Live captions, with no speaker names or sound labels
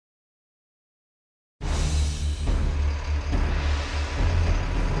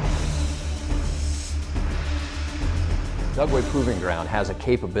Dugway Proving Ground has a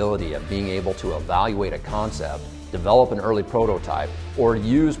capability of being able to evaluate a concept, develop an early prototype, or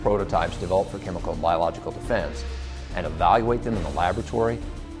use prototypes developed for chemical and biological defense, and evaluate them in the laboratory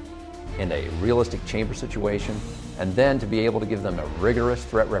in a realistic chamber situation, and then to be able to give them a rigorous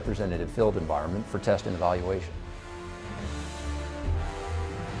threat representative field environment for test and evaluation.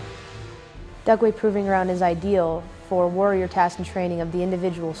 Dugway Proving Ground is ideal for warrior task and training of the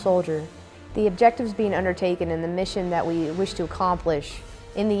individual soldier. The objectives being undertaken and the mission that we wish to accomplish,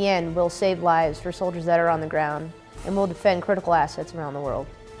 in the end, will save lives for soldiers that are on the ground and will defend critical assets around the world.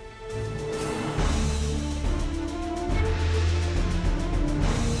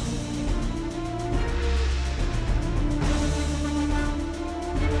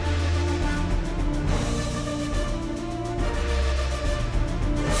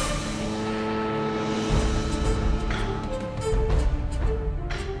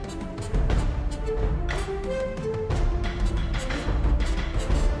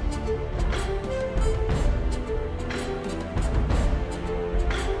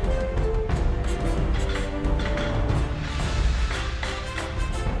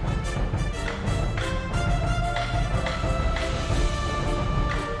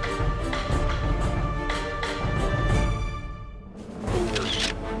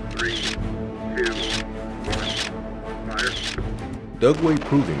 Dugway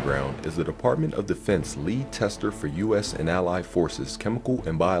Proving Ground is the Department of Defense lead tester for U.S. and Allied forces chemical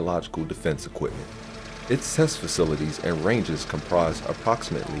and biological defense equipment. Its test facilities and ranges comprise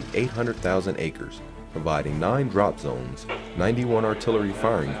approximately 800,000 acres, providing 9 drop zones, 91 artillery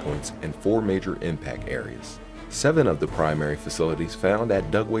firing points, and 4 major impact areas. 7 of the primary facilities found at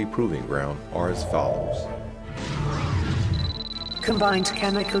Dugway Proving Ground are as follows. Combined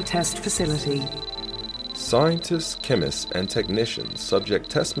Chemical Test Facility. Scientists, chemists, and technicians subject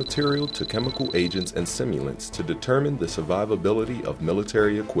test material to chemical agents and simulants to determine the survivability of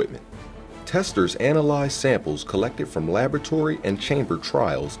military equipment. Testers analyze samples collected from laboratory and chamber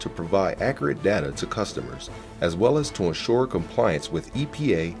trials to provide accurate data to customers, as well as to ensure compliance with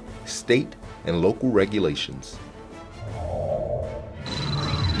EPA, state, and local regulations.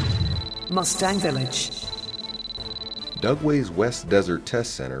 Mustang Village. Dugway's West Desert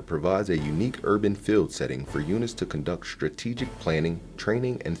Test Center provides a unique urban field setting for units to conduct strategic planning,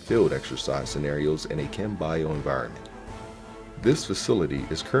 training, and field exercise scenarios in a chem bio environment. This facility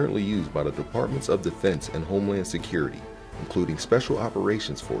is currently used by the Departments of Defense and Homeland Security, including Special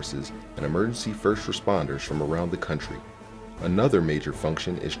Operations Forces and emergency first responders from around the country. Another major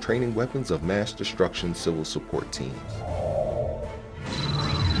function is training weapons of mass destruction civil support teams.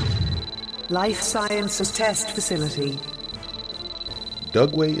 Life Sciences Test Facility.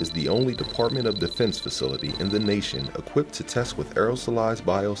 Dugway is the only Department of Defense facility in the nation equipped to test with aerosolized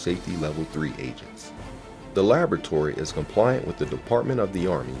biosafety Level 3 agents. The laboratory is compliant with the Department of the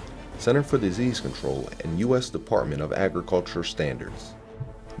Army, Center for Disease Control, and U.S. Department of Agriculture standards.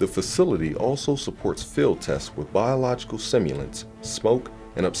 The facility also supports field tests with biological simulants, smoke,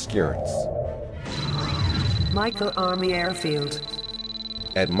 and obscurants. Michael Army Airfield.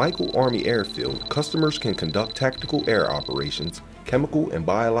 At Michael Army Airfield, customers can conduct tactical air operations, chemical and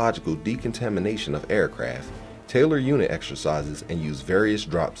biological decontamination of aircraft, tailor unit exercises, and use various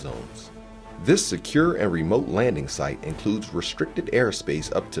drop zones. This secure and remote landing site includes restricted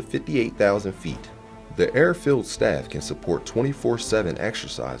airspace up to 58,000 feet. The airfield staff can support 24/7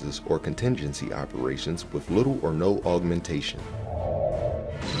 exercises or contingency operations with little or no augmentation.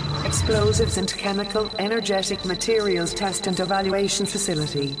 Explosives and Chemical Energetic Materials Test and Evaluation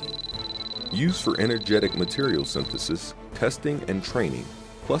Facility. Used for energetic material synthesis, testing, and training,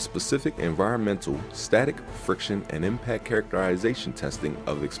 plus specific environmental, static, friction, and impact characterization testing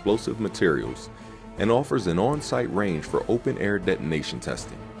of explosive materials, and offers an on-site range for open-air detonation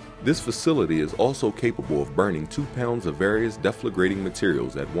testing. This facility is also capable of burning 2 pounds of various deflagrating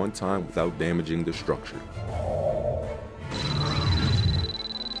materials at one time without damaging the structure.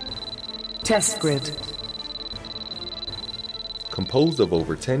 Test Grid. Composed of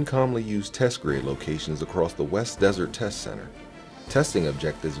over 10 commonly used test grid locations across the West Desert Test Center, testing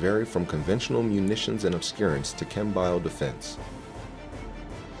objectives vary from conventional munitions and obscurants to chem bio defense.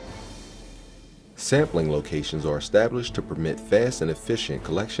 Sampling locations are established to permit fast and efficient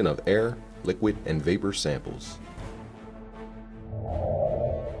collection of air, liquid, and vapor samples.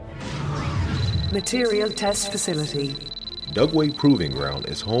 Material Test Facility. Dugway Proving Ground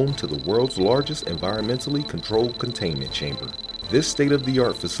is home to the world's largest environmentally controlled containment chamber. This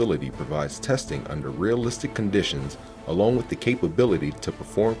state-of-the-art facility provides testing under realistic conditions along with the capability to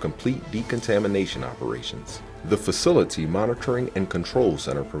perform complete decontamination operations. The Facility Monitoring and Control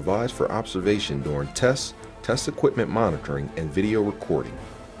Center provides for observation during tests, test equipment monitoring, and video recording.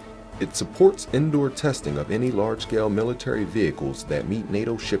 It supports indoor testing of any large-scale military vehicles that meet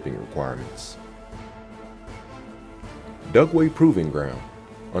NATO shipping requirements. Dugway Proving Ground,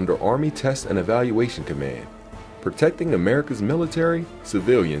 under Army Test and Evaluation Command, protecting America's military,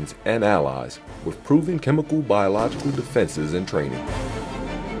 civilians, and allies with proven chemical biological defenses and training.